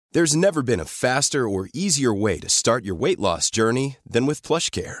There's never been a faster or easier way to start your weight loss journey than with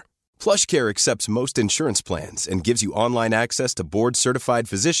PlushCare. PlushCare accepts most insurance plans and gives you online access to board-certified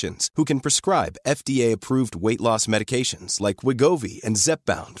physicians who can prescribe FDA-approved weight loss medications like Wegovy and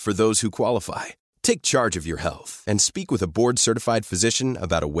Zepbound for those who qualify. Take charge of your health and speak with a board-certified physician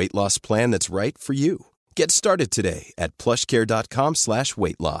about a weight loss plan that's right for you. Get started today at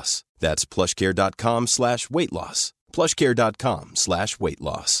plushcare.com/weight-loss. That's plushcare.com/weight-loss.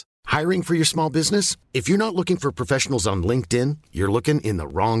 plushcare.com/weight-loss. Hiring for your small business? If you're not looking for professionals on LinkedIn, you're looking in the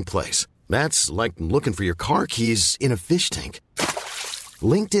wrong place. That's like looking for your car keys in a fish tank.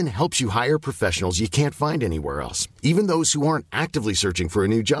 LinkedIn helps you hire professionals you can't find anywhere else, even those who aren't actively searching for a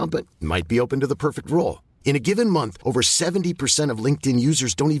new job but might be open to the perfect role. In a given month, over 70% of LinkedIn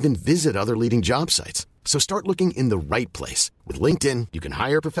users don't even visit other leading job sites. So start looking in the right place. With LinkedIn, you can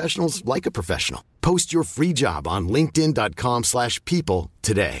hire professionals like a professional. Post your free job on linkedin.com/people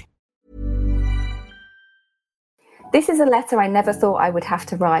today. This is a letter I never thought I would have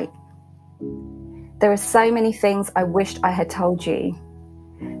to write. There are so many things I wished I had told you.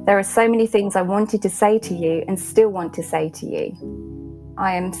 There are so many things I wanted to say to you and still want to say to you.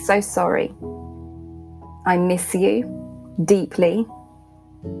 I am so sorry. I miss you deeply,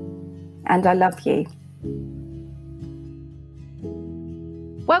 and I love you.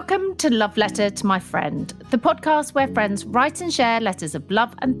 Welcome to Love Letter to My Friend, the podcast where friends write and share letters of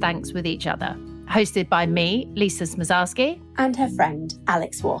love and thanks with each other. Hosted by me, Lisa Smazarski. And her friend,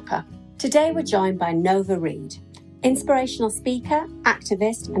 Alex Walker. Today we're joined by Nova Reid, inspirational speaker,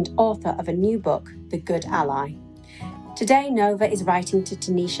 activist and author of a new book, The Good Ally. Today Nova is writing to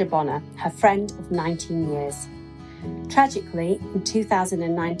Tanisha Bonner, her friend of 19 years. Tragically, in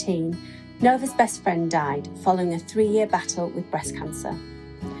 2019, Nova's best friend died following a 3-year battle with breast cancer.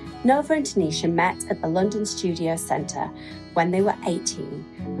 Nova and Tanisha met at the London Studio Centre when they were 18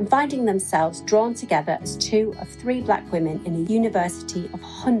 and finding themselves drawn together as 2 of 3 black women in a university of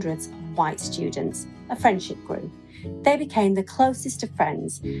hundreds of white students, a friendship grew. They became the closest of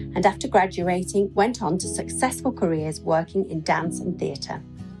friends and after graduating went on to successful careers working in dance and theatre.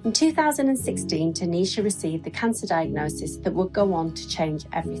 In 2016, Tanisha received the cancer diagnosis that would go on to change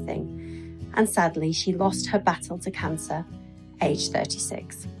everything. And sadly, she lost her battle to cancer, aged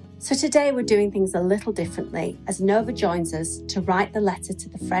 36. So today we're doing things a little differently as Nova joins us to write the letter to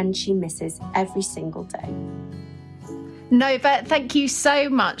the friend she misses every single day. Nova, thank you so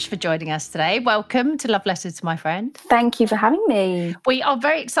much for joining us today. Welcome to Love Letter to My Friend. Thank you for having me. We are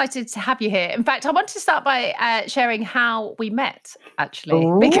very excited to have you here. In fact, I want to start by sharing how we met, actually.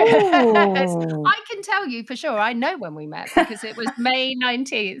 Ooh. Because I can tell you for sure, I know when we met because it was May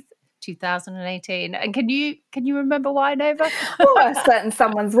 19th. 2018. And can you remember why, Nova? Oh, a certain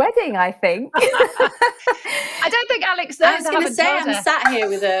someone's wedding, I think. I don't think Alex knows. I was going to say, I'm sat here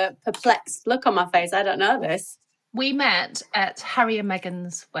with a perplexed look on my face. I don't know this. We met at Harry and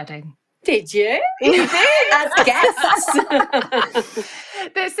Meghan's wedding. Did you? You did? As guests.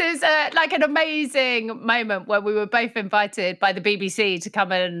 This is like an amazing moment where we were both invited by the BBC to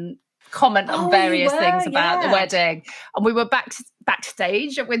come and comment on various things about the wedding. And we were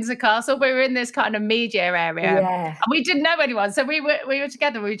backstage at Windsor Castle. We were in this kind of media area. Yeah. And we didn't know anyone. So we were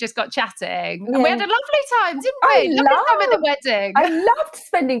together. We just got chatting. And we had a lovely time, didn't we? Lovely time at the wedding. I loved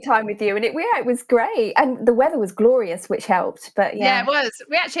spending time with you. And it was great. And the weather was glorious, which helped. But yeah, it was.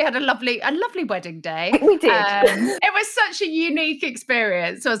 We actually had a lovely wedding day. We did. It was such a unique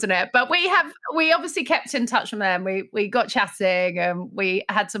experience, wasn't it? But we obviously kept in touch from them. We got chatting and we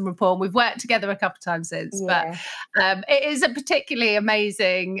had some rapport. We've worked together a couple of times since. Yeah. But it is a particularly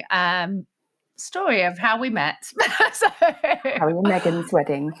amazing story of how we met. Harry and Meghan's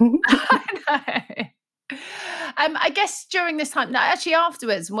wedding. I know. I guess during this time, actually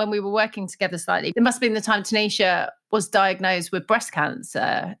afterwards, when we were working together slightly, it must have been the time Tanisha was diagnosed with breast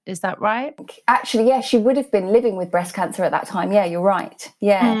cancer. Is that right? Actually, yeah, she would have been living with breast cancer at that time. Yeah, you're right.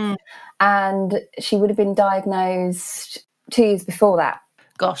 Yeah. And she would have been diagnosed 2 years before that.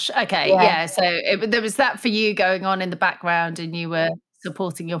 Gosh, okay, yeah. So there was that for you going on in the background and you were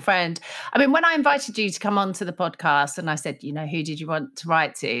supporting your friend. I mean, when I invited you to come on to the podcast and I said, who did you want to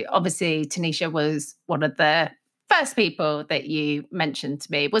write to? Obviously, Tanisha was one of the first people that you mentioned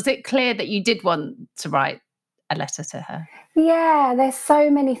to me. Was it clear that you did want to write a letter to her? Yeah, there's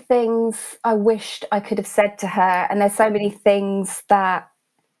so many things I wished I could have said to her. And there's so many things that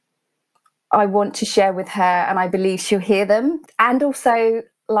I want to share with her and I believe she'll hear them. And also,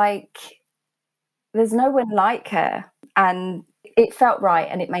 there's no one like her. And it felt right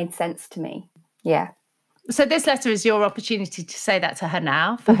and it made sense to me. Yeah. So this letter is your opportunity to say that to her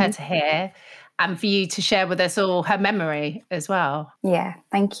now, for her to hear. and for you to share with us all her memory as well. Yeah,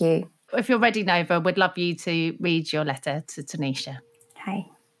 thank you. If you're ready, Nova, we'd love you to read your letter to Tanisha. Okay.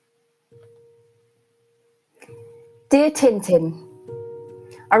 Dear Tintin,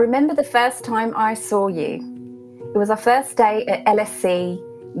 I remember the first time I saw you. It was our first day at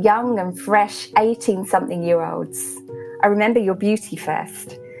LSC, young and fresh 18-something-year-olds. I remember your beauty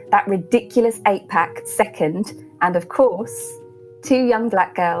first, that ridiculous 8-pack second, and of course, 2 young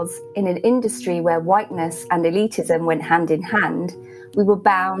black girls in an industry where whiteness and elitism went hand in hand. We were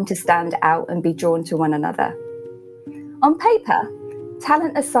bound to stand out and be drawn to one another. On paper,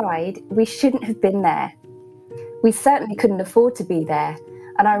 talent aside, we shouldn't have been there. We certainly couldn't afford to be there,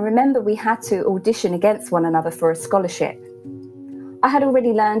 and I remember we had to audition against one another for a scholarship. I had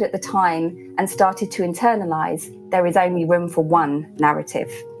already learned at the time and started to internalise there is only room for one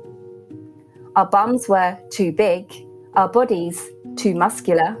narrative. Our bums were too big, our bodies too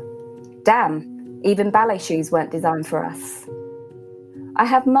muscular. Damn, even ballet shoes weren't designed for us. I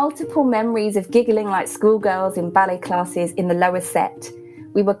have multiple memories of giggling like schoolgirls in ballet classes in the lower set.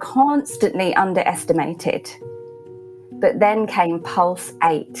 We were constantly underestimated. But then came Pulse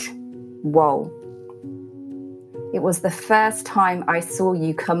 8. Whoa. It was the first time I saw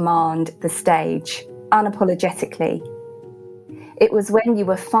you command the stage, unapologetically. It was when you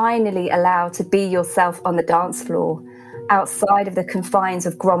were finally allowed to be yourself on the dance floor, outside of the confines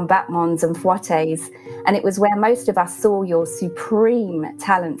of Grand Battements and Fouettes, and it was where most of us saw your supreme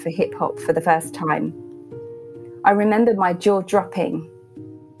talent for hip-hop for the first time. I remember my jaw dropping.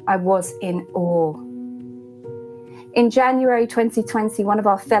 I was in awe. In January 2020, one of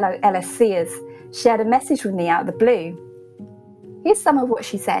our fellow LSCers shared a message with me out of the blue. Here's some of what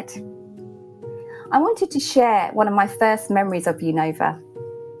she said. I wanted to share one of my first memories of you, Nova.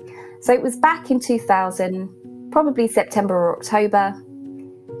 So it was back in 2000, probably September or October.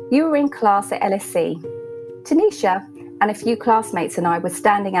 You were in class at LSC. Tanisha and a few classmates and I were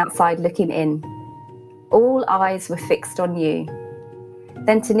standing outside looking in. All eyes were fixed on you.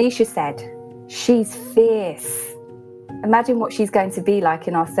 Then Tanisha said, "She's fierce. Imagine what she's going to be like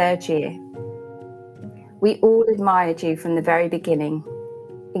in our 3rd year." We all admired you from the very beginning,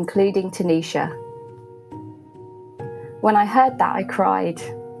 including Tanisha. When I heard that, I cried.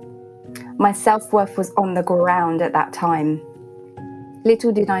 My self-worth was on the ground at that time.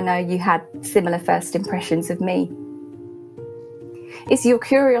 Little did I know you had similar first impressions of me. It's your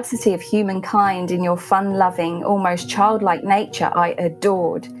curiosity of humankind and your fun-loving, almost childlike nature I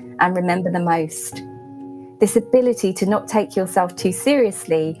adored and remember the most. This ability to not take yourself too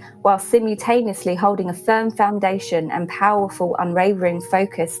seriously while simultaneously holding a firm foundation and powerful, unwavering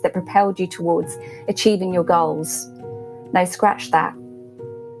focus that propelled you towards achieving your goals. No, scratch that.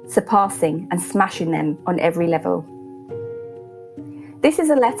 Surpassing and smashing them on every level. This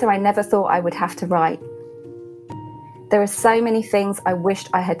is a letter I never thought I would have to write. There are so many things I wished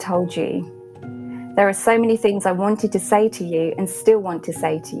I had told you. There are so many things I wanted to say to you and still want to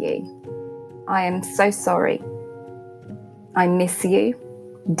say to you. I am so sorry. I miss you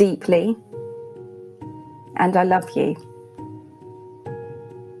deeply, and I love you.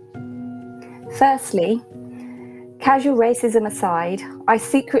 Firstly, casual racism aside, I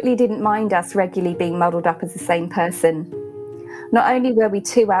secretly didn't mind us regularly being muddled up as the same person. Not only were we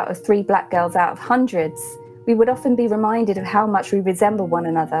 2 out of 3 black girls out of hundreds, we would often be reminded of how much we resemble one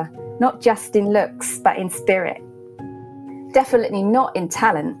another, not just in looks, but in spirit. Definitely not in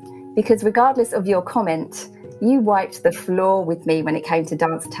talent, because regardless of your comment, you wiped the floor with me when it came to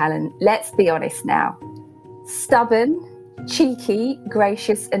dance talent. Let's be honest now. Stubborn, cheeky,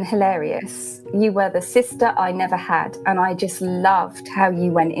 gracious and hilarious. You were the sister I never had, and I just loved how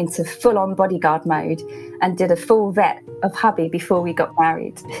you went into full-on bodyguard mode and did a full vet of hubby before we got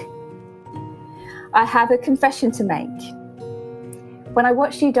married. I have a confession to make. When I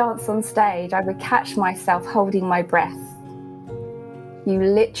watched you dance on stage, I would catch myself holding my breath. You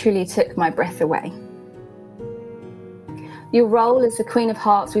literally took my breath away. Your role as the Queen of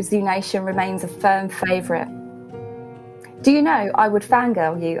Hearts with Zoo Nation remains a firm favourite. Do you know, I would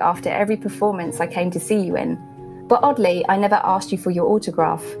fangirl you after every performance I came to see you in, but oddly, I never asked you for your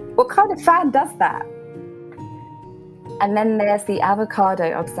autograph. What kind of fan does that? And then there's the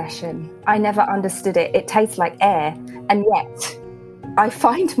avocado obsession. I never understood it. It tastes like air, and yet I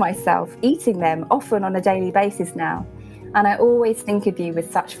find myself eating them often on a daily basis now, and I always think of you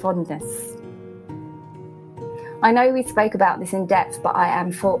with such fondness. I know we spoke about this in depth, but I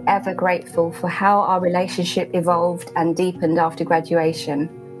am forever grateful for how our relationship evolved and deepened after graduation.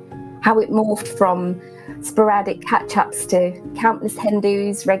 How it morphed from sporadic catch-ups to countless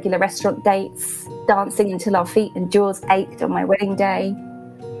hen-dos, regular restaurant dates, dancing until our feet and jaws ached on my wedding day.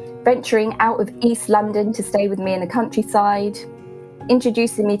 venturing out of East London to stay with me in the countryside,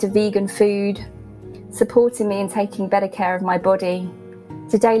 introducing me to vegan food, supporting me in taking better care of my body,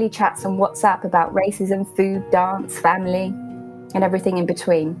 to daily chats on WhatsApp about racism, food, dance, family, and everything in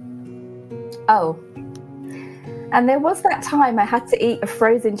between. Oh, and there was that time I had to eat a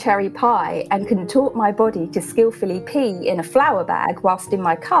frozen cherry pie and contort my body to skillfully pee in a flour bag whilst in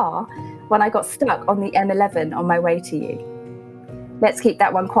my car when I got stuck on the M11 on my way to you. Let's keep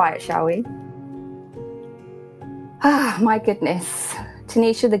that one quiet, shall we? Ah, my goodness.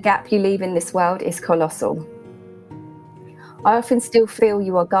 Tanisha, the gap you leave in this world is colossal. I often still feel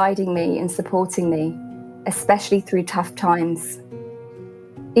you are guiding me and supporting me, especially through tough times.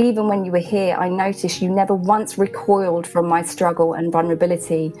 Even when you were here, I noticed you never once recoiled from my struggle and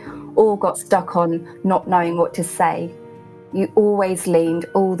vulnerability or got stuck on not knowing what to say. You always leaned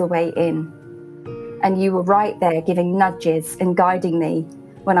all the way in. And you were right there giving nudges and guiding me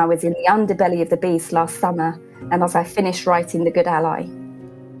when I was in the underbelly of the beast last summer and as I finished writing The Good Ally.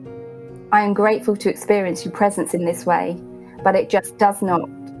 I am grateful to experience your presence in this way, but it just does not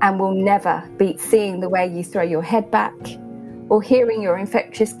and will never beat seeing the way you throw your head back, or hearing your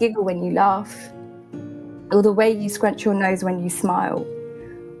infectious giggle when you laugh, or the way you scrunch your nose when you smile,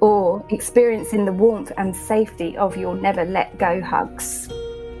 or experiencing the warmth and safety of your never let go hugs.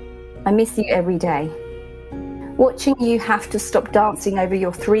 I miss you every day. Watching you have to stop dancing over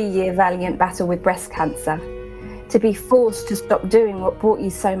your 3-year valiant battle with breast cancer, to be forced to stop doing what brought you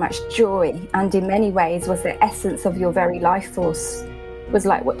so much joy and in many ways was the essence of your very life force, was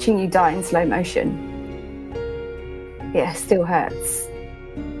like watching you die in slow motion. It still hurts.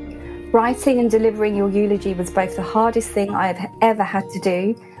 Writing and delivering your eulogy was both the hardest thing I have ever had to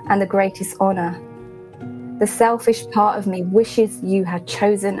do and the greatest honour. The selfish part of me wishes you had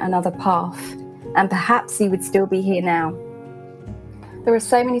chosen another path, and perhaps you would still be here now. There are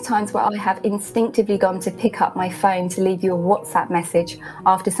so many times where I have instinctively gone to pick up my phone to leave you a WhatsApp message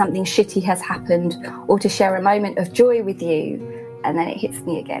after something shitty has happened, or to share a moment of joy with you, and then it hits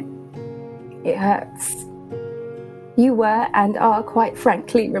me again. It hurts. You were and are, quite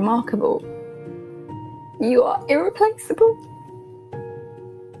frankly, remarkable. You are irreplaceable.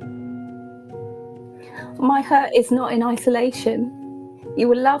 My hurt is not in isolation. You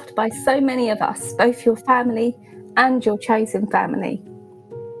were loved by so many of us, both your family and your chosen family.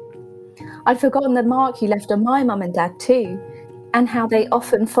 I'd forgotten the mark you left on my mum and dad too, and how they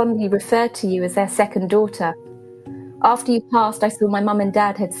often fondly referred to you as their second daughter. After you passed, I saw my mum and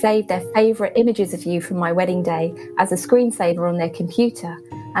dad had saved their favourite images of you from my wedding day as a screensaver on their computer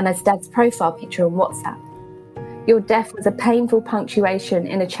and as Dad's profile picture on WhatsApp. Your death was a painful punctuation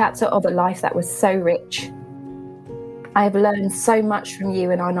in a chapter of a life that was so rich. I have learned so much from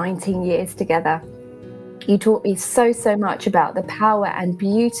you in our 19 years together. You taught me so much about the power and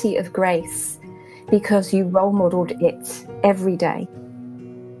beauty of grace because you role modelled it every day.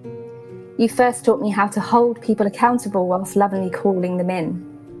 You first taught me how to hold people accountable whilst lovingly calling them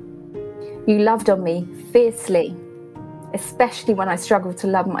in. You loved on me fiercely, especially when I struggled to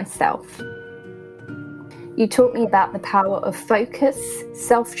love myself. You taught me about the power of focus,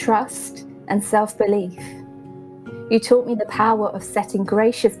 self-trust, and self-belief. You taught me the power of setting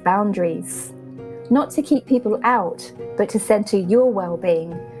gracious boundaries, not to keep people out, but to centre your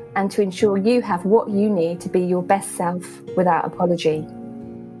well-being and to ensure you have what you need to be your best self without apology.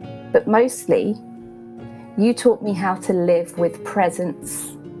 But mostly, you taught me how to live with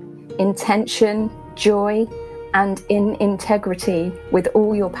presence, intention, joy, and in integrity with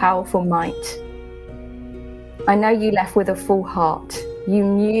all your powerful might. I know you left with a full heart. You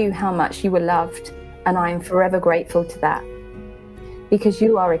knew how much you were loved, and I am forever grateful to that. Because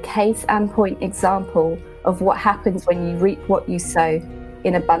you are a case and point example of what happens when you reap what you sow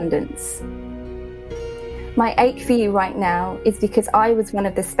in abundance. My ache for you right now is because I was one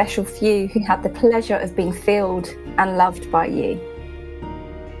of the special few who had the pleasure of being filled and loved by you.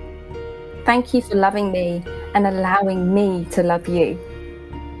 Thank you for loving me and allowing me to love you.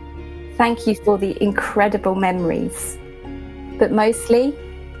 Thank you for the incredible memories, but mostly,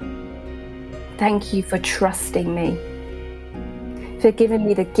 thank you for trusting me, for giving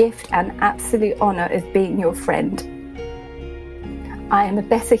me the gift and absolute honour of being your friend. I am a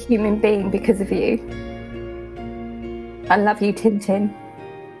better human being because of you. I love you, Tintin.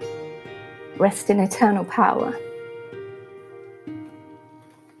 Rest in eternal power.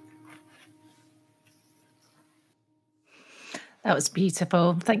 That was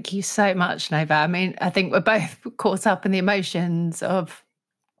beautiful. Thank you so much, Nova. I mean, I think we're both caught up in the emotions of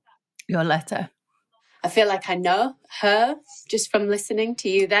your letter. I feel like I know her just from listening to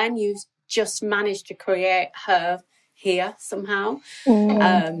you then. You've just managed to create her here somehow.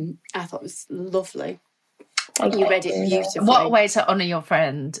 I thought it was lovely. You read it beautifully. What a way to honour your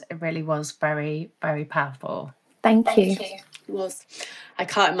friend. It really was very, very powerful. Thank you. It was. I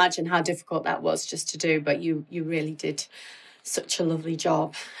can't imagine how difficult that was just to do, but you really did such a lovely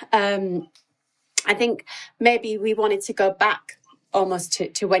job. I think maybe we wanted to go back almost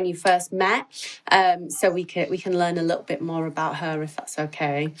to when you first met, so we can learn a little bit more about her, if that's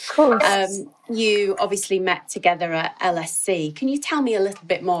okay. Of course. You obviously met together at LSC. Can you tell me a little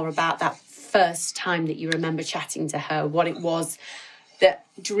bit more about that first time that you remember chatting to her, what it was that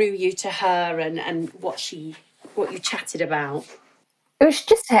drew you to her, and what you chatted about? It was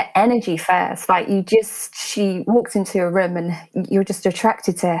just her energy first. Like she walked into a room and you're just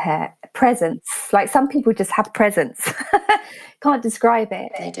attracted to her presence. Like some people just have presence. Can't describe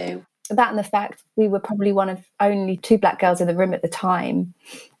it. They do. That and the fact we were probably one of only 2 black girls in the room at the time.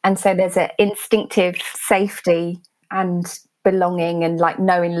 And so there's an instinctive safety and belonging and like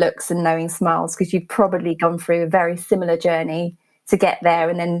knowing looks and knowing smiles, because you've probably gone through a very similar journey to get there.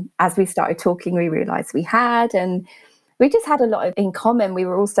 And then as we started talking, we realised we had, and we just had a lot in common. We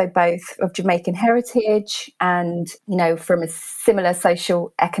were also both of Jamaican heritage and, you know, from a similar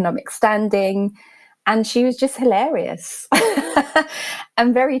social economic standing. And she was just hilarious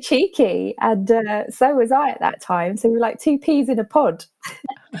and very cheeky. And so was I at that time. So we were like 2 peas in a pod.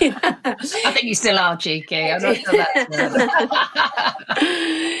 I think you still are cheeky. I'm not sure that's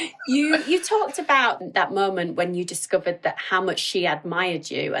You talked about that moment when you discovered that how much she admired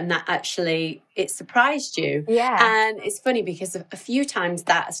you, and that actually it surprised you. Yeah. And it's funny because a few times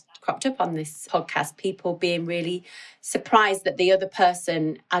that has cropped up on this podcast, people being really surprised that the other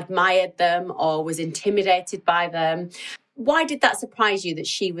person admired them or was intimidated by them. Why did that surprise you that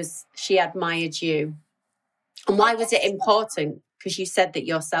she admired you? And why was it important? Because you said that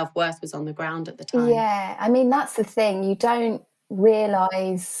your self-worth was on the ground at the time. Yeah, I mean, that's the thing. You don't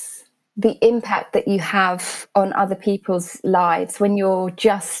realise the impact that you have on other people's lives when you're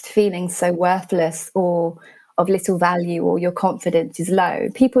just feeling so worthless or of little value, or your confidence is low.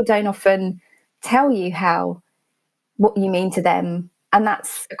 People don't often tell you what you mean to them, and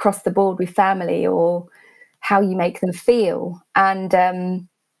that's across the board with family, or how you make them feel. And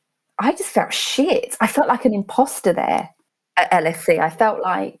I just felt shit. I felt like an imposter there at LSC. I felt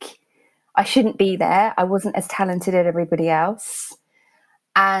like I shouldn't be there. I wasn't as talented as everybody else.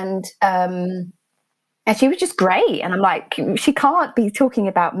 And she was just great. And I'm like, she can't be talking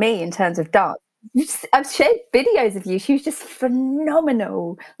about me in terms of dance. I've shared videos of you. She was just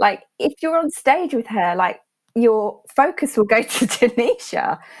phenomenal. Like, if you're on stage with her, like, your focus will go to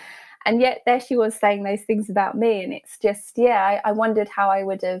Tanisha. And yet there she was saying those things about me. And it's just, I wondered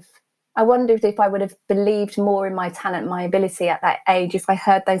if I would have believed more in my talent, my ability at that age, if I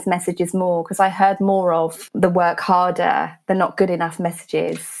heard those messages more, because I heard more of the work harder, the not good enough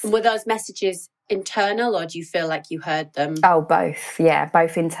messages. Were those messages internal, or do you feel like you heard them? Oh, both. Yeah,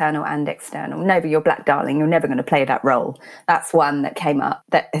 both internal and external. Nova, you're black, darling. You're never going to play that role. That's one that came up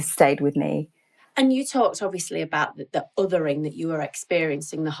that has stayed with me. And you talked obviously about the othering that you were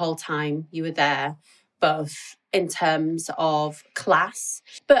experiencing the whole time you were there, both in terms of class.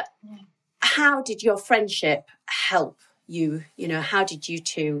 But how did your friendship help you? You know, how did you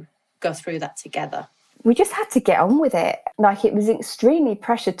two go through that together? We just had to get on with it. Like, it was an extremely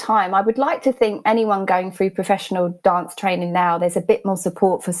pressured time. I would like to think anyone going through professional dance training now, there's a bit more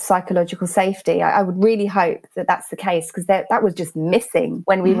support for psychological safety. I would really hope that that's the case, because that was just missing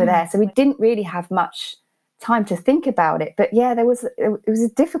when we were there. So we didn't really have much time to think about it. But yeah, it was a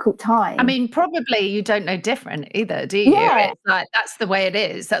difficult time. I mean, probably you don't know different either, do you? Yeah. It's like, that's the way it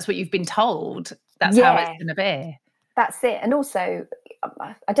is. That's what you've been told. That's how it's going to be. That's it. And also,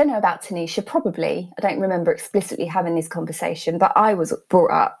 I don't know about Tanisha, probably. I don't remember explicitly having this conversation, but I was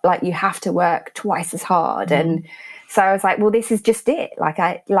brought up like, you have to work twice as hard. And so I was like, well, this is just it. Like,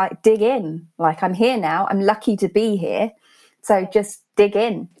 I dig in. Like, I'm here now. I'm lucky to be here. So just dig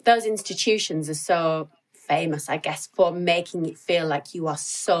in. Those institutions are so famous, I guess, for making it feel like you are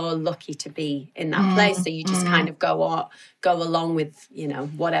so lucky to be in that place. So you just kind of go along with, you know,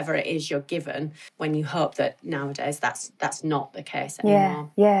 whatever it is you're given, when you hope that nowadays that's not the case anymore.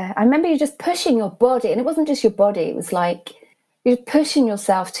 Yeah. I remember you just pushing your body, and it wasn't just your body, it was like you're pushing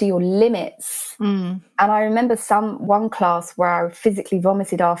yourself to your limits. And I remember one class where I physically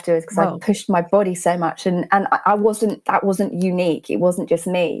vomited afterwards because I pushed my body so much, and that wasn't unique. It wasn't just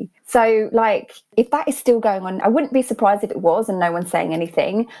me. So, like, if that is still going on, I wouldn't be surprised if it was and no one's saying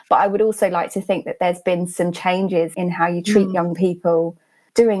anything. But I would also like to think that there's been some changes in how you treat young people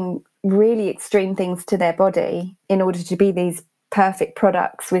doing really extreme things to their body in order to be these perfect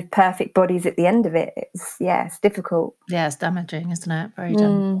products with perfect bodies at the end of it. It's difficult. Yeah, it's damaging, isn't it? Very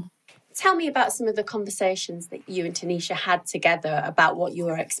damaging. Tell me about some of the conversations that you and Tanisha had together about what you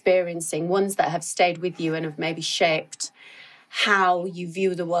were experiencing, ones that have stayed with you and have maybe shaped how you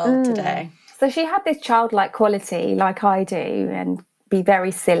view the world today. So she had this childlike quality like I do, and be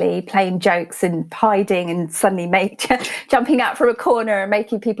very silly, playing jokes and hiding and suddenly jumping out from a corner and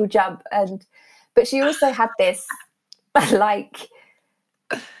making people jump. But she also had this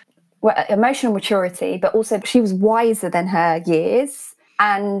emotional maturity, but also she was wiser than her years.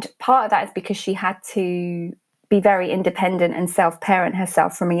 And part of that is because she had to be very independent and self-parent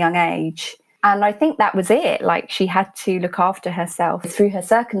herself from a young age. And I think that was it. Like, she had to look after herself through her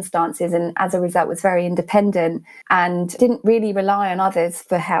circumstances, and as a result was very independent and didn't really rely on others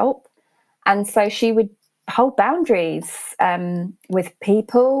for help. And so she would hold boundaries with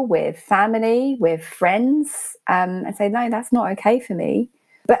people, with family, with friends, and say, no, that's not okay for me.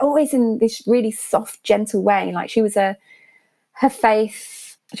 But always in this really soft, gentle way. Like, she was her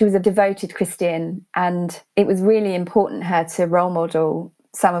faith, she was a devoted Christian, and it was really important her to role model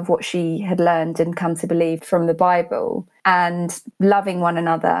some of what she had learned and come to believe from the Bible, and loving one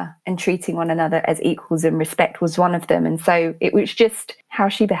another and treating one another as equals, and respect was one of them. And so it was just how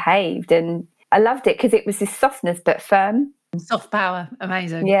she behaved, and I loved it because it was this softness but firm. Soft power,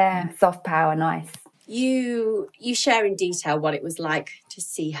 amazing. Yeah, soft power, nice. You share in detail what it was like to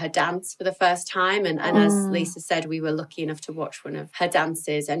see her dance for the first time. And as Lisa said, we were lucky enough to watch one of her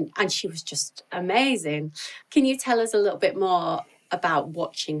dances, and she was just amazing. Can you tell us a little bit more about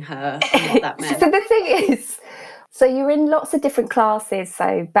watching her and what that meant? So the thing is, so you're in lots of different classes,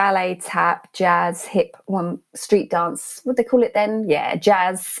 so ballet, tap, jazz, hip, street dance, what do they call it then? Yeah,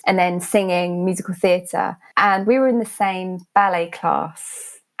 jazz, and then singing, musical theatre. And we were in the same ballet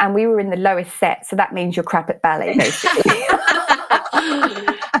class, and we were in the lowest set, so that means you're crap at ballet, basically.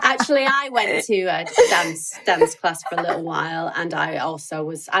 Actually, I went to a dance class for a little while, and I was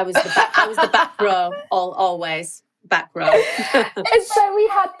the back row, always. Back row. And so we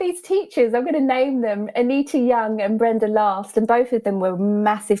had these teachers, I'm going to name them, Anita Young and Brenda Last, and both of them were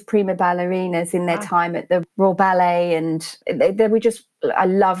massive prima ballerinas in their time at the Royal Ballet, and they were just, I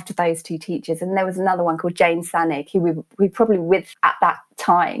loved those two teachers. And there was another one called Jane Sanig, who we probably with at that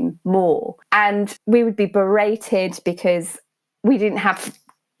time more, and we would be berated because we didn't have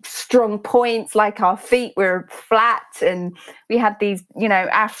strong points, like our feet were flat, and we had these,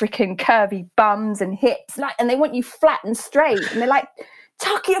 African curvy bums and hips, and they want you flat and straight, and they're like,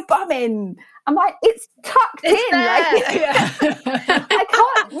 tuck your bum in. I'm like, it's tucked in. I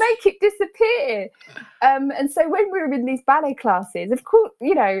can't make it disappear. And so when we were in these ballet classes, of course,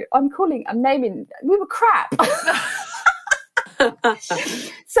 I'm naming, we were crap.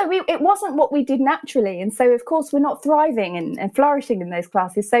 So it wasn't what we did naturally. And so, of course, we're not thriving and flourishing in those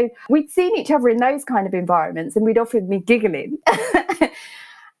classes. So we'd seen each other in those kind of environments, and we'd often be giggling.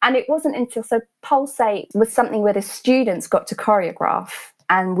 And it wasn't until, so Pulsate was something where the students got to choreograph,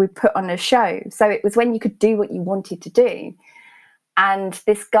 and we put on a show. So it was when you could do what you wanted to do. And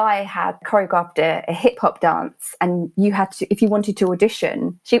this guy had choreographed a hip hop dance, and you had to, if you wanted to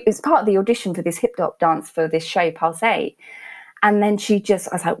audition, it was part of the audition for this hip hop dance for this show, Pulsate. And then I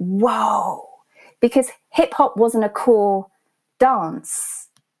was like, whoa, because hip hop wasn't a core dance.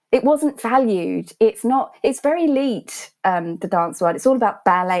 It wasn't valued. It's very elite, the dance world. It's all about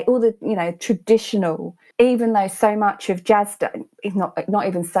ballet, all the, traditional, even though so much of jazz, not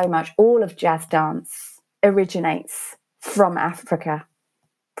even so much, all of jazz dance originates from Africa,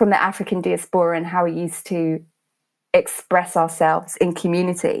 from the African diaspora, and how we used to express ourselves in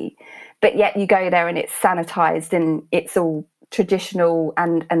community. But yet you go there and it's sanitized and it's all traditional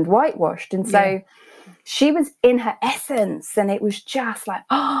and whitewashed. And so she was in her essence, and it was just like,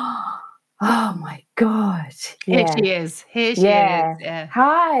 oh my God. Here she is. Yeah.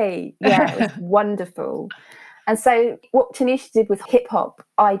 Hi. Yeah, it was wonderful. And so what Tanisha did with hip hop,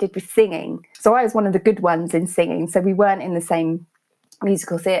 I did with singing. So I was one of the good ones in singing. So we weren't in the same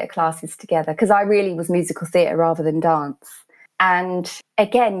musical theatre classes together, because I really was musical theatre rather than dance. And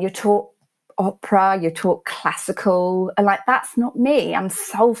again, you're taught opera, you're taught classical, and that's not me. I'm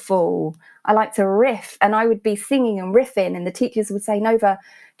soulful. I like to riff, and I would be singing and riffing, and the teachers would say, Nova,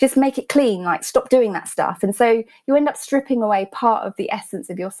 just make it clean, stop doing that stuff. And so you end up stripping away part of the essence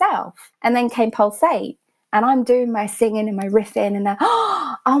of yourself. And then came Pulsate, and I'm doing my singing and my riffing, and they're,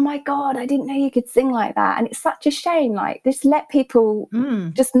 oh my God, I didn't know you could sing like that. And it's such a shame. Just let people,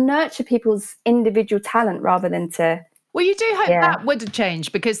 just nurture people's individual talent rather than to. Well, you do hope that would have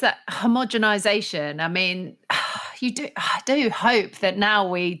changed, because that homogenization, I mean, I do hope that now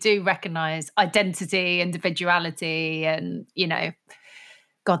we do recognise identity, individuality, and, you know,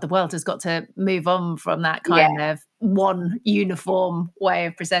 God, the world has got to move on from that kind of one uniform way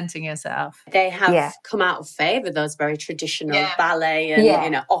of presenting yourself. They have come out of favour, those very traditional ballet and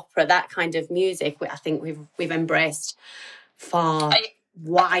you know, opera, that kind of music. I think we've embraced far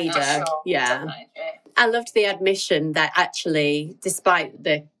wider. Definitely. I loved the admission that actually, despite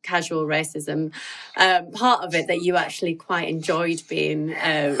the casual racism part of it, that you actually quite enjoyed being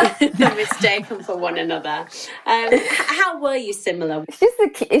mistaken for one another. How were you similar?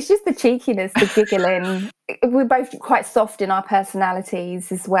 It's just the cheekiness, the giggling. We're both quite soft in our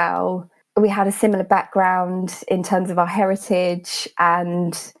personalities as well. We had a similar background in terms of our heritage,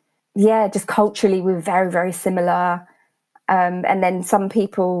 and just culturally we were very, very similar. And then some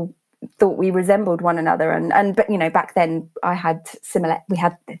people thought we resembled one another, but you know, back then we had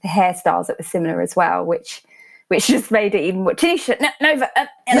the hairstyles that were similar as well, which just made it even more. Tanisha, Nova,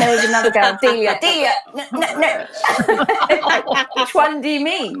 and there was another girl, Delia, no. Which one do you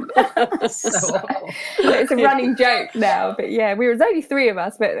mean? It's a running joke now, but we was only three of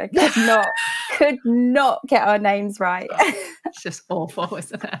us, but I could not get our names right. It's just awful,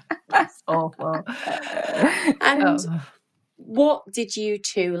 isn't it? It's awful. And what did you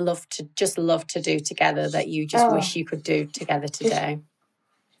two love to do together that you just wish you could do together today?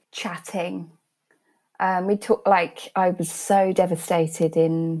 Chatting. We talked, I was so devastated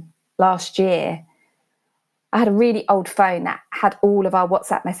in last year. I had a really old phone that had all of our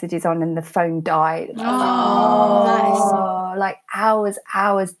WhatsApp messages on, and the phone died. Like hours,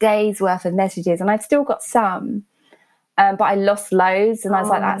 days worth of messages. And I'd still got some, but I lost loads. And I was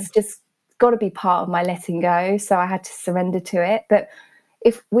like, that's just got to be part of my letting go. So I had to surrender to it. But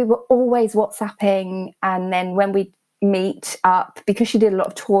if we were always WhatsApping, and then when we meet up, because she did a lot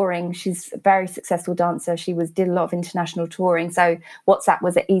of touring, she's a very successful dancer, did a lot of international touring, so WhatsApp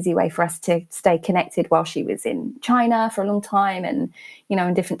was an easy way for us to stay connected while she was in China for a long time, and you know,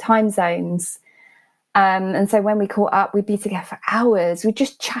 in different time zones. And so when we caught up, we'd be together for hours. We're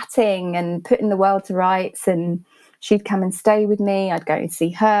just chatting and putting the world to rights, and she'd come and stay with me. I'd go and see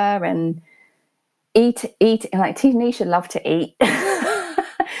her and eat, and like Tanisha loved to eat.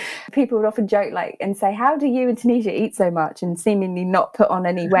 People would often joke and say, how do you and Tanisha eat so much, and seemingly not put on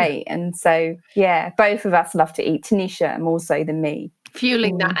any weight? And so, both of us love to eat. Tanisha more so than me.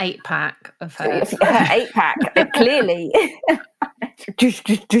 Fueling that 8-pack of hers. Her 8-pack, clearly. Do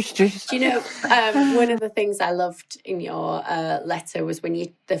you know, one of the things I loved in your letter was when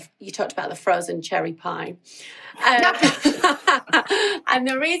you talked about the frozen cherry pie. And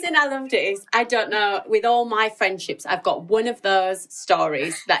the reason I loved it is, I don't know, with all my friendships, I've got one of those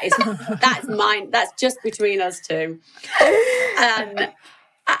stories that's mine, that's just between us two. And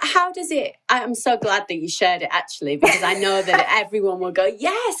how does it, I'm so glad that you shared it actually, because I know that everyone will go,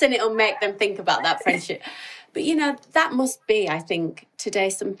 yes, and it'll make them think about that friendship. But, you know, that must be, I think, today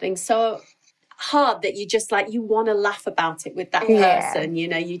something so hard that you just you want to laugh about it with that person, you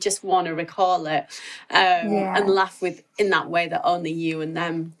know, you just want to recall it and laugh in that way that only you and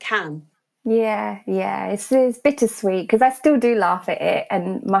them can. It's bittersweet, because I still do laugh at it,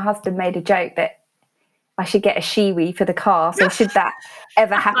 and my husband made a joke that I should get a Shiwi for the car, so should that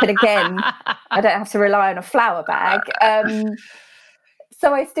ever happen again, I don't have to rely on a flour bag.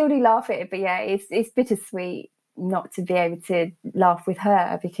 So I still do laugh at it, but it's bittersweet not to be able to laugh with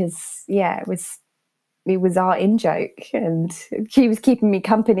her, because it was our in-joke, and she was keeping me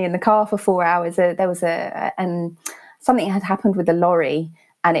company in the car for 4 hours. There was and something had happened with the lorry,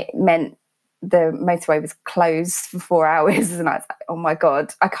 and it meant the motorway was closed for 4 hours, and I was like, oh my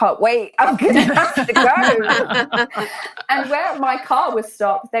God, I can't wait, I'm gonna have to go. And where my car was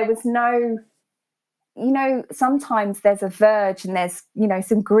stopped, there was no, you know, sometimes there's a verge and there's, you know,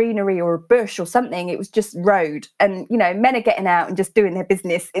 some greenery or a bush or something. It was just road, and you know, men are getting out and just doing their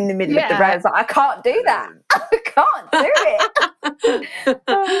business in the middle of the road. I was like, I can't do that. I can't do it.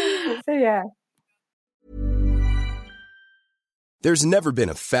 So There's never been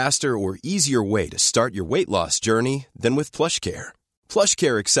a faster or easier way to start your weight loss journey than with PlushCare.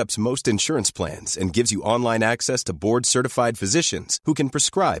 PlushCare accepts most insurance plans and gives you online access to board-certified physicians who can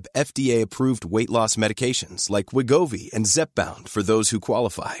prescribe FDA-approved weight loss medications like Wegovy and Zepbound for those who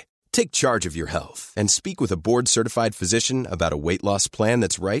qualify. Take charge of your health and speak with a board-certified physician about a weight loss plan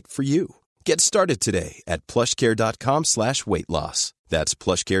that's right for you. Get started today at plushcare.com/weightloss. That's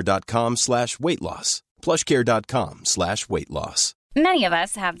plushcare.com/weightloss. plushcare.com/weightloss. Many of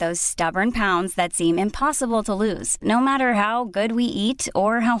us have those stubborn pounds that seem impossible to lose, no matter how good we eat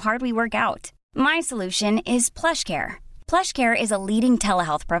or how hard we work out. My solution is PlushCare. PlushCare is a leading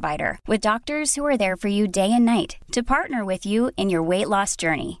telehealth provider with doctors who are there for you day and night to partner with you in your weight loss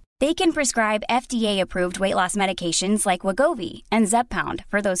journey. They can prescribe FDA-approved weight loss medications like Wegovy and Zepbound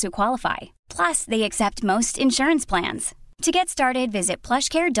for those who qualify. Plus, they accept most insurance plans. To get started, visit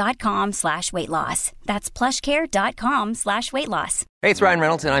plushcare.com/weightloss. That's plushcare.com/weightloss. Hey, it's Ryan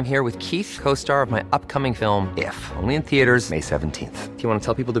Reynolds, and I'm here with Keith, co-star of my upcoming film, If, only in theaters May 17th. Do you want to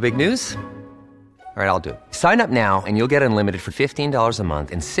tell people the big news? All right, I'll do it. Sign up now and you'll get unlimited for $15 a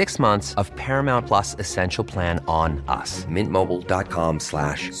month and 6 months of Paramount Plus Essential Plan on us.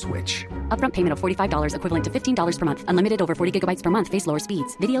 MintMobile.com/switch. Upfront payment of $45 equivalent to $15 per month. Unlimited over 40 gigabytes per month. Face lower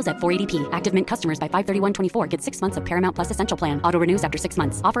speeds. Videos at 480p. Active Mint customers by 531.24 get 6 months of Paramount Plus Essential Plan. Auto renews after 6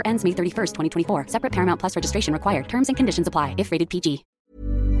 months. Offer ends May 31st, 2024. Separate Paramount Plus registration required. Terms and conditions apply if rated PG.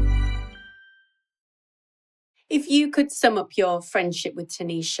 If you could sum up your friendship with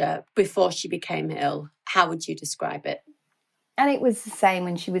Tanisha before she became ill, how would you describe it? And it was the same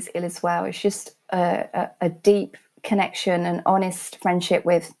when she was ill as well. It's just a deep connection, an honest friendship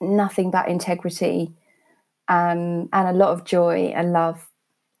with nothing but integrity, and a lot of joy and love.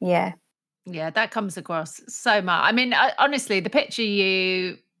 Yeah. Yeah, that comes across so much. I mean, honestly, the picture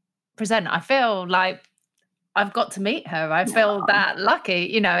you present, I feel like I've got to meet her. I feel that lucky,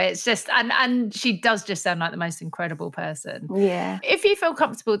 it's just, and she does just sound like the most incredible person. Yeah. If you feel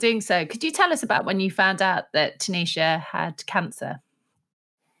comfortable doing so, could you tell us about when you found out that Tanisha had cancer?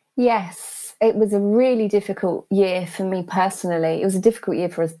 Yes, it was a really difficult year for me personally. It was a difficult year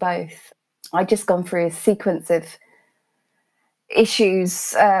for us both. I'd just gone through a sequence of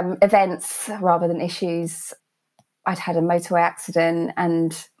events rather than issues. I'd had a motorway accident,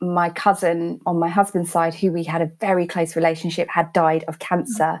 and my cousin on my husband's side, who we had a very close relationship, had died of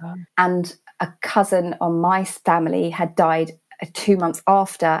cancer. Oh, and a cousin on my family had died 2 months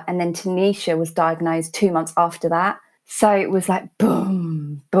after, and then Tanisha was diagnosed 2 months after that. So it was like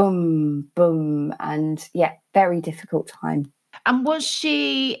boom, boom, boom, and yeah, very difficult time. And was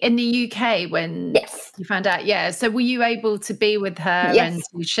she in the UK when you found out? Yeah. So were you able to be with her and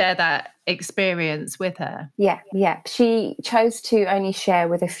to share that experience with her? Yeah. She chose to only share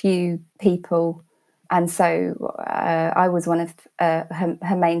with a few people. And so I was one of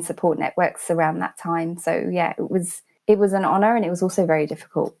her main support networks around that time. So yeah, it was an honor, and it was also very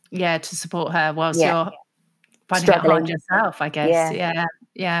difficult. Yeah, to support her whilst you're finding it hard yourself, I guess.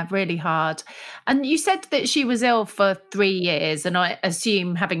 Yeah, really hard. And you said that she was ill for 3 years, and I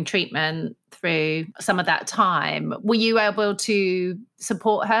assume having treatment through some of that time. Were you able to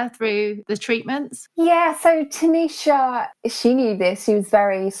support her through the treatments? Yeah, so Tanisha, she knew this. She was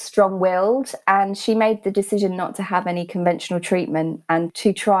very strong-willed, and she made the decision not to have any conventional treatment and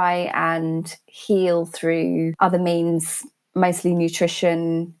to try and heal through other means, mostly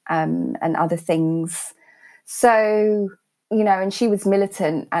nutrition and other things. So, and she was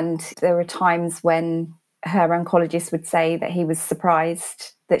militant, and there were times when her oncologist would say that he was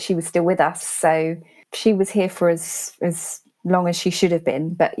surprised that she was still with us. So she was here for as long as she should have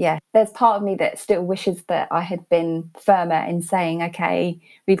been. But yeah, there's part of me that still wishes that I had been firmer in saying, okay,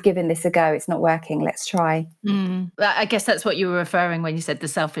 we've given this a go. It's not working. Let's try. I guess that's what you were referring when you said the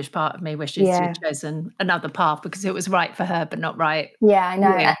selfish part of me wishes to have chosen another path because it was right for her, but not right. Yeah, I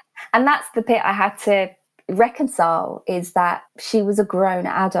know. Yeah. And that's the bit I had to reconcile, is that she was a grown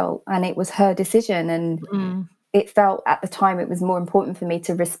adult and it was her decision, and it felt at the time it was more important for me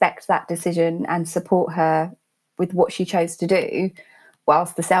to respect that decision and support her with what she chose to do,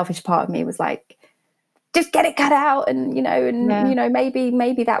 whilst the selfish part of me was like, just get it cut out, and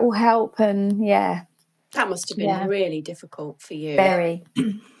maybe that will help. And that must have been really difficult for you. Very.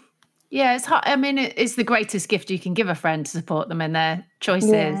 Yeah, it's hard. I mean, it's the greatest gift you can give a friend, to support them in their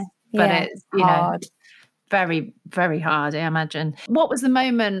choices, but it's hard. Very, very hard, I imagine. What was the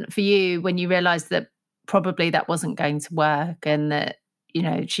moment for you when you realised that probably that wasn't going to work, and that,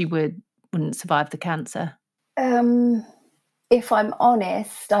 she wouldn't survive the cancer? If I'm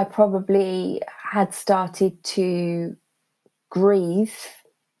honest, I probably had started to grieve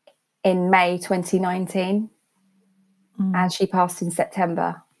in May 2019, and she passed in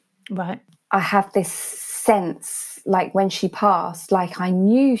September. Right. I have this sense, like when she passed, like I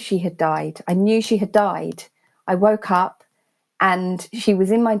knew she had died. I woke up and she was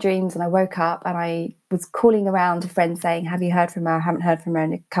in my dreams, and I woke up and I was calling around to friends saying, have you heard from her? I haven't heard from her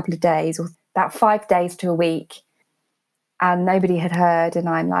in a couple of days, or about 5 days to a week. And nobody had heard. And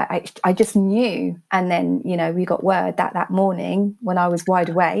I'm like, I just knew. And then, we got word that morning when I was wide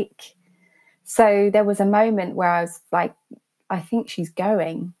awake. So there was a moment where I was like, I think she's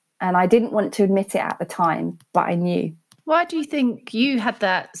going. And I didn't want to admit it at the time, but I knew. Why do you think you had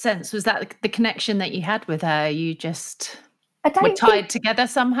that sense? Was that the connection that you had with her? You just were tied together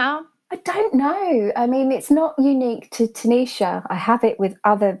somehow? I don't know. I mean, it's not unique to Tanisha. I have it with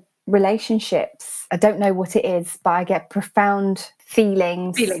other relationships. I don't know what it is, but I get profound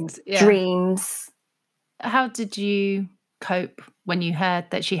feelings, dreams. How did you cope when you heard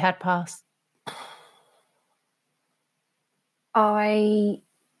that she had passed? I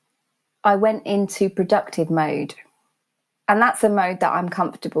went into productive mode. And that's a mode that I'm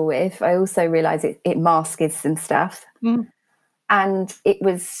comfortable with. I also realise it masks some stuff. Mm. And it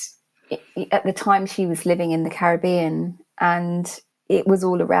was, at the time she was living in the Caribbean, and it was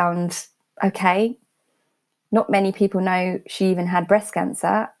all around, okay, not many people know she even had breast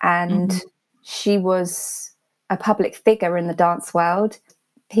cancer, and she was a public figure in the dance world.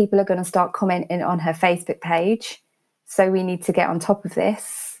 People are going to start commenting on her Facebook page, so we need to get on top of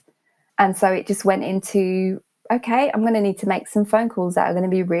this. And so it just went into, okay, I'm going to need to make some phone calls that are going to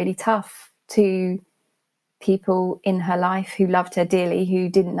be really tough to people in her life who loved her dearly, who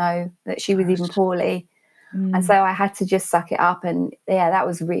didn't know that she was even poorly. And so I had to just suck it up. And that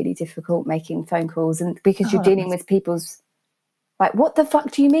was really difficult, making phone calls. And because you're dealing with people's, like, what the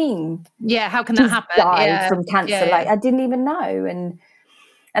fuck do you mean? Yeah, how can that happen? Died from cancer. Like, I didn't even know. And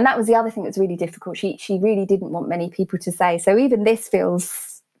that was the other thing that was really difficult. She really didn't want many people to say. So even this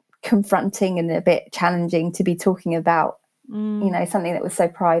feels confronting and a bit challenging to be talking about, something that was so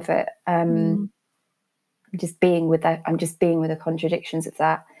private. I'm just being with the contradictions of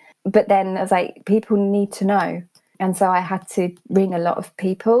that. But then I was like, people need to know. And so I had to ring a lot of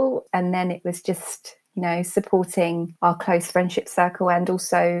people. And then it was just, supporting our close friendship circle and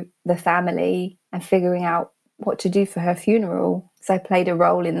also the family and figuring out what to do for her funeral. So I played a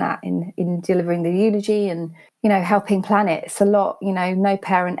role in that, in delivering the eulogy and, helping plan it. It's a lot, no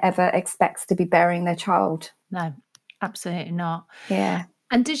parent ever expects to be burying their child. No, absolutely not. Yeah.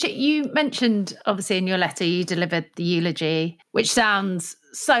 And you mentioned, obviously, in your letter, you delivered the eulogy, which sounds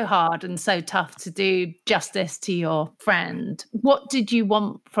so hard and so tough to do justice to your friend. What did you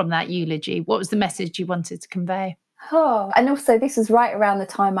want from that eulogy? What was the message you wanted to convey? Oh, and also this was right around the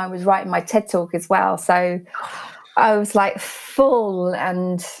time I was writing my TED Talk as well. So I was like full,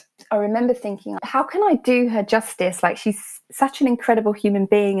 and I remember thinking, how can I do her justice? Like, she's such an incredible human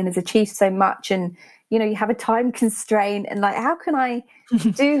being and has achieved so much. And, you have a time constraint, and like, how can I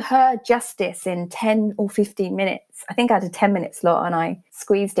do her justice in 10 or 15 minutes? I think I had a 10-minute slot and I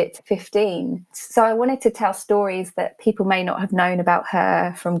squeezed it to 15. So I wanted to tell stories that people may not have known about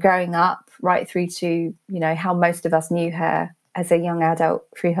her, from growing up right through to, how most of us knew her as a young adult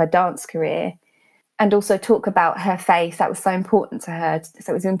through her dance career. And also talk about her faith. That was so important to her.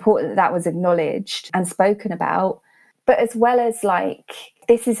 So it was important that was acknowledged and spoken about. But as well as, like,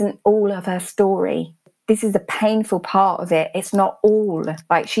 this isn't all of her story. This is the painful part of it. It's not all.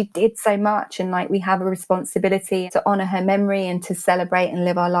 Like, she did so much, and like, we have a responsibility to honour her memory and to celebrate and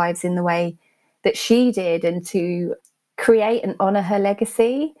live our lives in the way that she did, and to create and honour her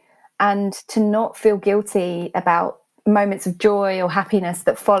legacy, and to not feel guilty about moments of joy or happiness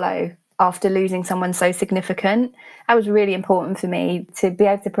that follow after losing someone so significant. That was really important for me, to be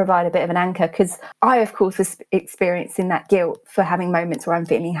able to provide a bit of an anchor, because I, of course, was experiencing that guilt for having moments where I'm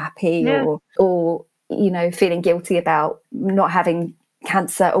feeling happy or feeling guilty about not having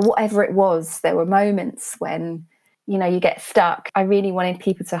cancer or whatever it was. There were moments when, you get stuck. I really wanted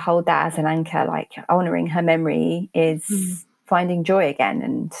people to hold that as an anchor, like, honouring her memory is finding joy again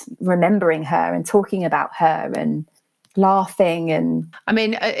and remembering her and talking about her and laughing. And I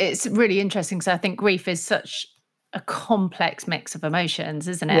mean, it's really interesting, because I think grief is such a complex mix of emotions,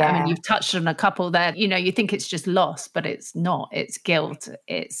 isn't it? I mean, you've touched on a couple there. You think it's just loss, but it's not. It's guilt,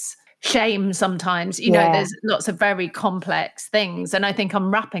 it's shame sometimes. There's lots of very complex things, and I think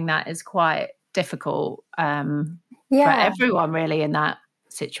unwrapping that is quite difficult for everyone really in that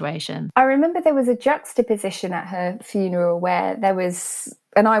situation. I remember there was a juxtaposition at her funeral where there was,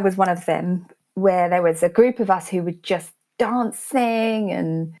 and I was one of them, where there was a group of us who were just dancing,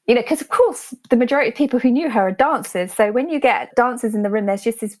 and because of course the majority of people who knew her are dancers, so when you get dancers in the room, there's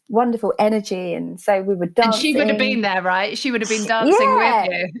just this wonderful energy. And so we were dancing, and she would have been there, right? She would have been dancing with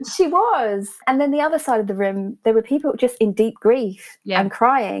you. She was. And then the other side of the room, there were people just in deep grief and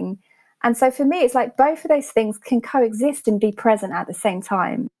crying. And so for me, it's like both of those things can coexist and be present at the same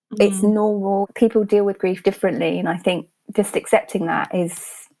time. It's normal. People deal with grief differently, and I think just accepting that is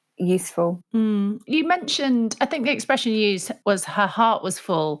useful. You mentioned, I think the expression you used was her heart was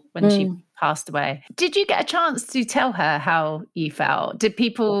full when she passed away. Did you get a chance to tell her how you felt? Did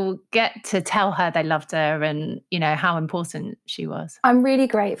people get to tell her they loved her and, you know, how important she was? I'm really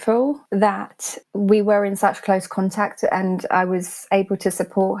grateful that we were in such close contact and I was able to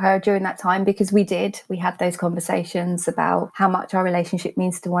support her during that time, because we had those conversations about how much our relationship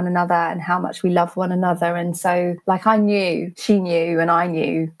means to one another and how much we love one another. And so, like, I knew, she knew, and I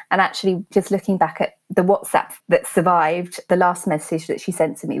knew. And actually, just looking back at the WhatsApp that survived, the last message that she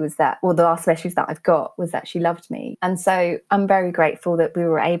sent to me was that, or the last message that I've got was that she loved me. And so I'm very grateful that we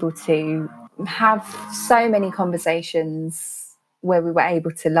were able to have so many conversations where we were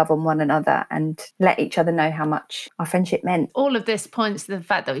able to love on one another and let each other know how much our friendship meant. All of this points to the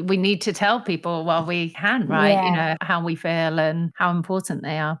fact that we need to tell people while we can, right? Yeah. You know, how we feel and how important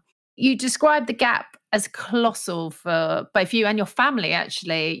they are. You described the gap as colossal for both you and your family,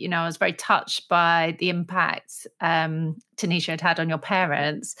 actually. You know, I was very touched by the impact Tanisha had on your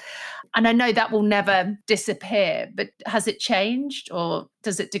parents. And I know that will never disappear, but has it changed or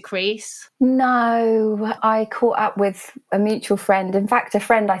does it decrease? No, I caught up with a mutual friend. In fact, a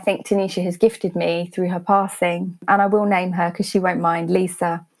friend I think Tanisha has gifted me through her passing. And I will name her because she won't mind,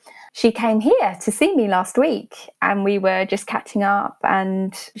 Lisa. She came here to see me last week and we were just catching up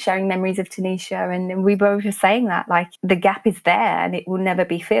and sharing memories of Tanisha. And we were just saying that, like, the gap is there and it will never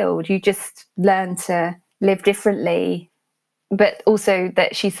be filled. You just learn to live differently. But also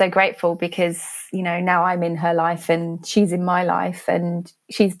that she's so grateful because, you know, now I'm in her life and she's in my life and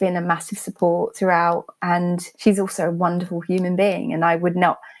she's been a massive support throughout. And she's also a wonderful human being. And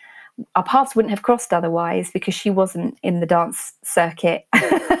our paths wouldn't have crossed otherwise because she wasn't in the dance circuit.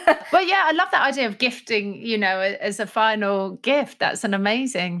 Well, yeah, I love that idea of gifting, you know, as a final gift. That's an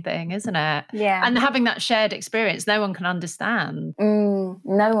amazing thing, isn't it? Yeah. And having that shared experience, no one can understand. No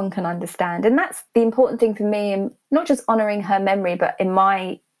one can understand. And that's the important thing for me, and not just honouring her memory, but in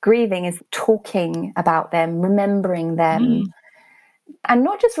my grieving is talking about them, remembering them, and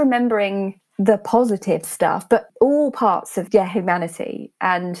not just remembering the positive stuff, but all parts of humanity.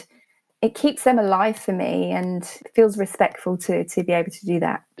 And it keeps them alive for me and feels respectful to be able to do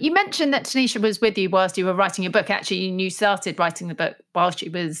that. You mentioned that Tanisha was with you whilst you were writing your book. Actually, you started writing the book while she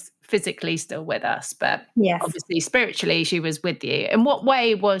was physically still with us, but yes, obviously spiritually she was with you. In what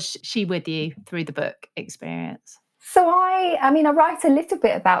way was she with you through the book experience? So I mean, I write a little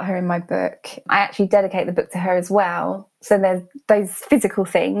bit about her in my book. I actually dedicate the book to her as well. So there's those physical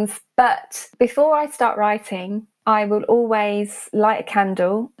things. But before I start writing, I will always light a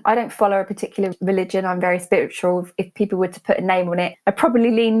candle. I don't follow a particular religion. I'm very spiritual. If people were to put a name on it, I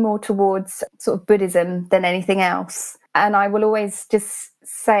probably lean more towards sort of Buddhism than anything else. And I will always just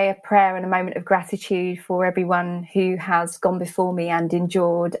say a prayer and a moment of gratitude for everyone who has gone before me and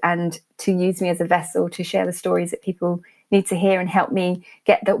endured, and to use me as a vessel to share the stories that people need to hear and help me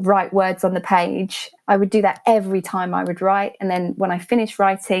get the right words on the page. I would do that every time I would write. And then when I finish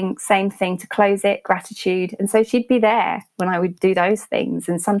writing, same thing to close it, gratitude. And so she'd be there when I would do those things.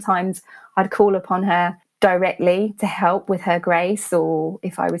 And sometimes I'd call upon her directly to help with her grace, or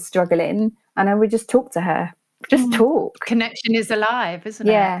if I was struggling, and I would just talk to her. Just talk. Connection is alive, isn't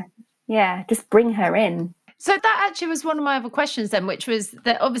it? Yeah. Just bring her in. So that actually was one of my other questions then, which was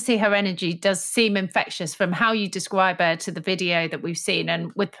that obviously her energy does seem infectious from how you describe her to the video that we've seen.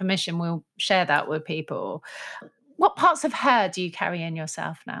 And with permission, we'll share that with people. What parts of her do you carry in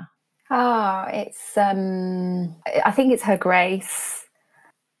yourself now? It's, I think it's her grace.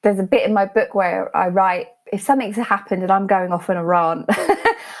 There's a bit in my book where I write, if something's happened and I'm going off on a rant,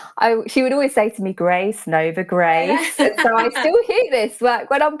 she would always say to me, Grace, Nova, Grace. And so I still hear this.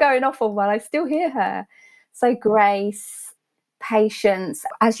 Like when I'm going off on one, I still hear her. So grace, patience,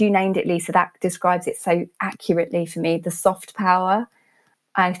 as you named it, Lisa, that describes it so accurately for me. The soft power.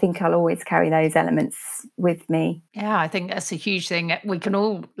 I think I'll always carry those elements with me. Yeah, I think that's a huge thing. We can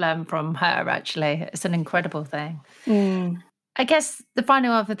all learn from her, actually. It's an incredible thing. I guess the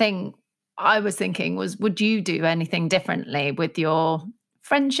final other thing I was thinking was, would you do anything differently with your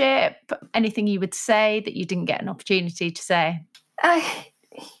friendship? Anything you would say that you didn't get an opportunity to say?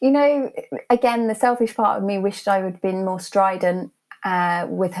 You know, again, the selfish part of me wished I would have been more strident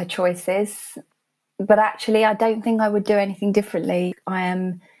with her choices. But actually, I don't think I would do anything differently. I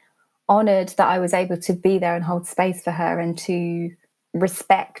am honoured that I was able to be there and hold space for her and to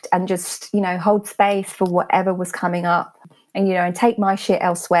respect and just, you know, hold space for whatever was coming up. And, you know, and take my shit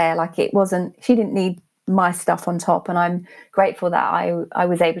elsewhere. Like she didn't need my stuff on top. And I'm grateful that I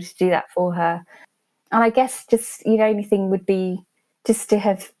was able to do that for her. And I guess just, you know, anything would be just to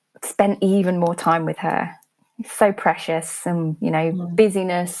have spent even more time with her. It's so precious. And, you know,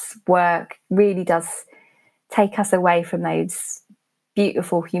 busyness, work really does take us away from those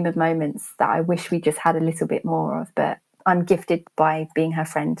beautiful human moments that I wish we just had a little bit more of. But I'm gifted by being her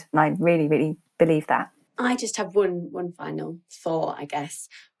friend, and I really, really believe that. I just have one final thought, I guess,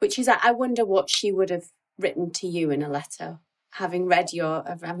 which is I wonder what she would have written to you in a letter. Having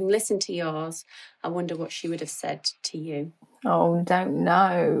listened to yours, I wonder what she would have said to you. Oh, don't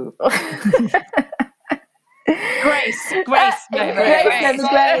know. Grace. Perhaps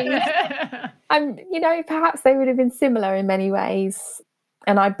they would have been similar in many ways,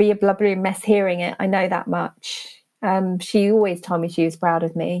 and I'd be a blubbery mess hearing it. I know that much. She always told me she was proud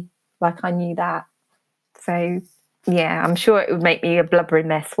of me, like I knew that. So yeah, I'm sure it would make me a blubbering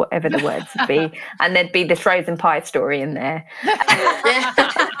mess, whatever the words would be, and there'd be the frozen pie story in there.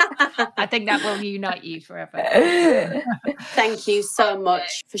 I think that will unite you forever. Thank you so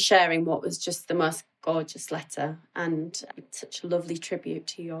much for sharing what was just the most gorgeous letter and such a lovely tribute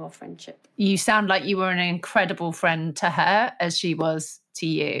to your friendship. You sound like you were an incredible friend to her as she was to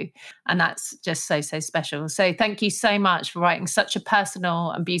you. And that's just so, so special. So thank you so much for writing such a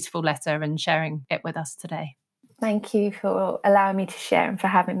personal and beautiful letter and sharing it with us today. Thank you for allowing me to share and for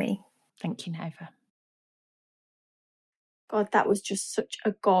having me. Thank you, Nova. God, that was just such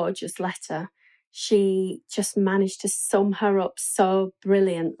a gorgeous letter. She just managed to sum her up so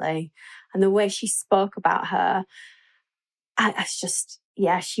brilliantly. And the way she spoke about her,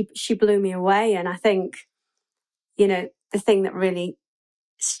 she blew me away. And I think, the thing that really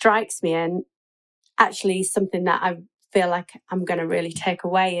strikes me and actually something that I feel like I'm going to really take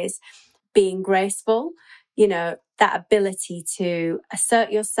away is being graceful. That ability to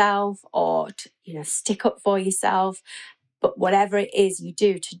assert yourself or to, stick up for yourself. But whatever it is you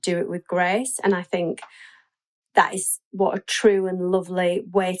do, to do it with grace. And I think that is what a true and lovely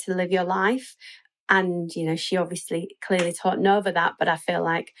way to live your life. And, she obviously clearly taught Nova that, but I feel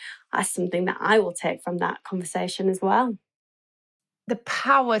like that's something that I will take from that conversation as well. The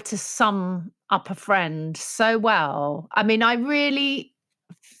power to sum up a friend so well. I mean, I really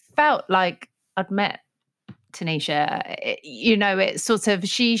felt like I'd met Tanisha. It's sort of,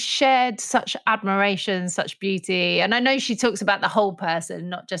 she shared such admiration, such beauty. And I know she talks about the whole person,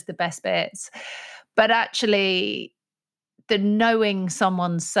 not just the best bits, but actually the knowing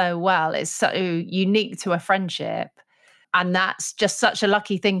someone so well is so unique to a friendship. And that's just such a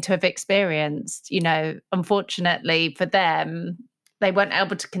lucky thing to have experienced. Unfortunately for them, they weren't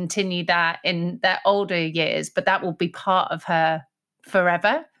able to continue that in their older years, but that will be part of her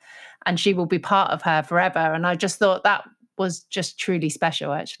forever. And she will be part of her forever. And I just thought that was just truly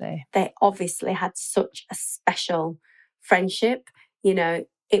special, actually. They obviously had such a special friendship.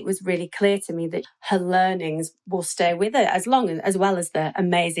 It was really clear to me that her learnings will stay with her as well as the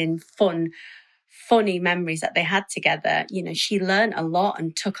amazing, funny memories that they had together. She learned a lot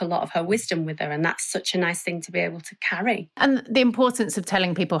and took a lot of her wisdom with her. And that's such a nice thing to be able to carry. And the importance of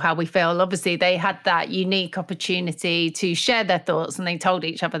telling people how we feel. Obviously, they had that unique opportunity to share their thoughts, and they told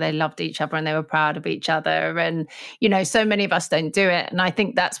each other they loved each other and they were proud of each other. And, so many of us don't do it. And I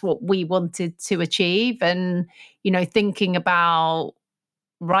think that's what we wanted to achieve. And, thinking about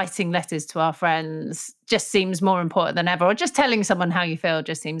writing letters to our friends just seems more important than ever, or just telling someone how you feel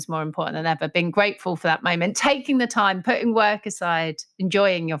just seems more important than ever. Being grateful for that moment, taking the time, putting work aside,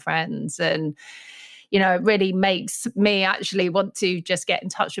 enjoying your friends. And, it really makes me actually want to just get in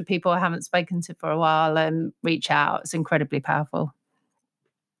touch with people I haven't spoken to for a while and reach out. It's incredibly powerful.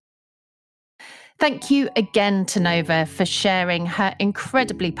 Thank you again to Nova for sharing her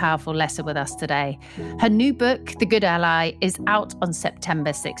incredibly powerful letter with us today. Her new book, The Good Ally, is out on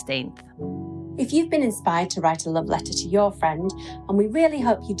September 16th. If you've been inspired to write a love letter to your friend, and we really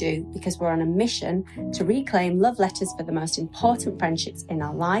hope you do, because we're on a mission to reclaim love letters for the most important friendships in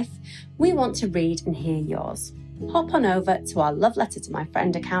our life, we want to read and hear yours. Hop on over to our Love Letter to My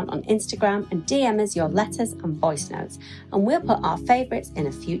Friend account on Instagram and DM us your letters and voice notes, and we'll put our favourites in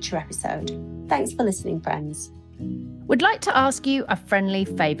a future episode. Thanks for listening, friends. We'd like to ask you a friendly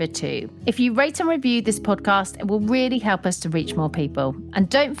favour too. If you rate and review this podcast, it will really help us to reach more people. And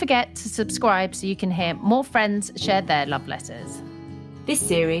don't forget to subscribe so you can hear more friends share their love letters. This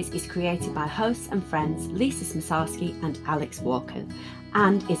series is created by hosts and friends Lisa Smisarski and Alex Walker,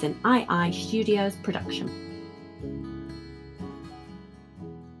 and is an II Studios production.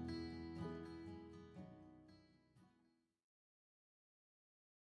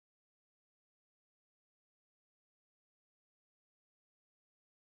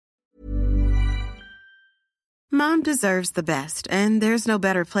 Mom deserves the best, and there's no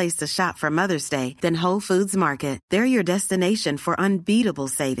better place to shop for Mother's Day than Whole Foods Market. They're your destination for unbeatable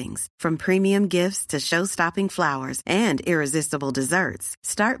savings, from premium gifts to show-stopping flowers and irresistible desserts.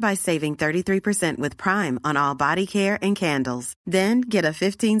 Start by saving 33% with Prime on all body care and candles. Then get a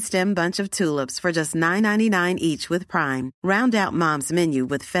 15-stem bunch of tulips for just $9.99 each with Prime. Round out Mom's menu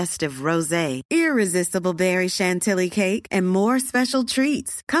with festive rosé, irresistible berry chantilly cake, and more special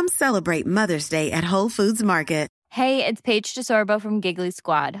treats. Come celebrate Mother's Day at Whole Foods Market. Hey, it's Paige DeSorbo from Giggly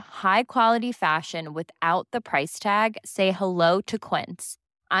Squad. High quality fashion without the price tag. Say hello to Quince.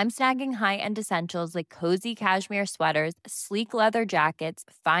 I'm snagging high-end essentials like cozy cashmere sweaters, sleek leather jackets,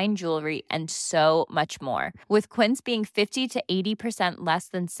 fine jewelry, and so much more. With Quince being 50 to 80% less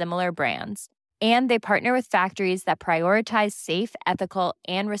than similar brands. And they partner with factories that prioritize safe, ethical,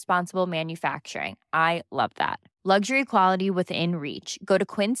 and responsible manufacturing. I love that. Luxury quality within reach. Go to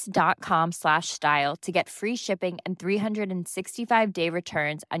quince.com/style to get free shipping and 365-day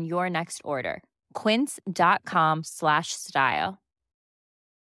returns on your next order. Quince.com/style.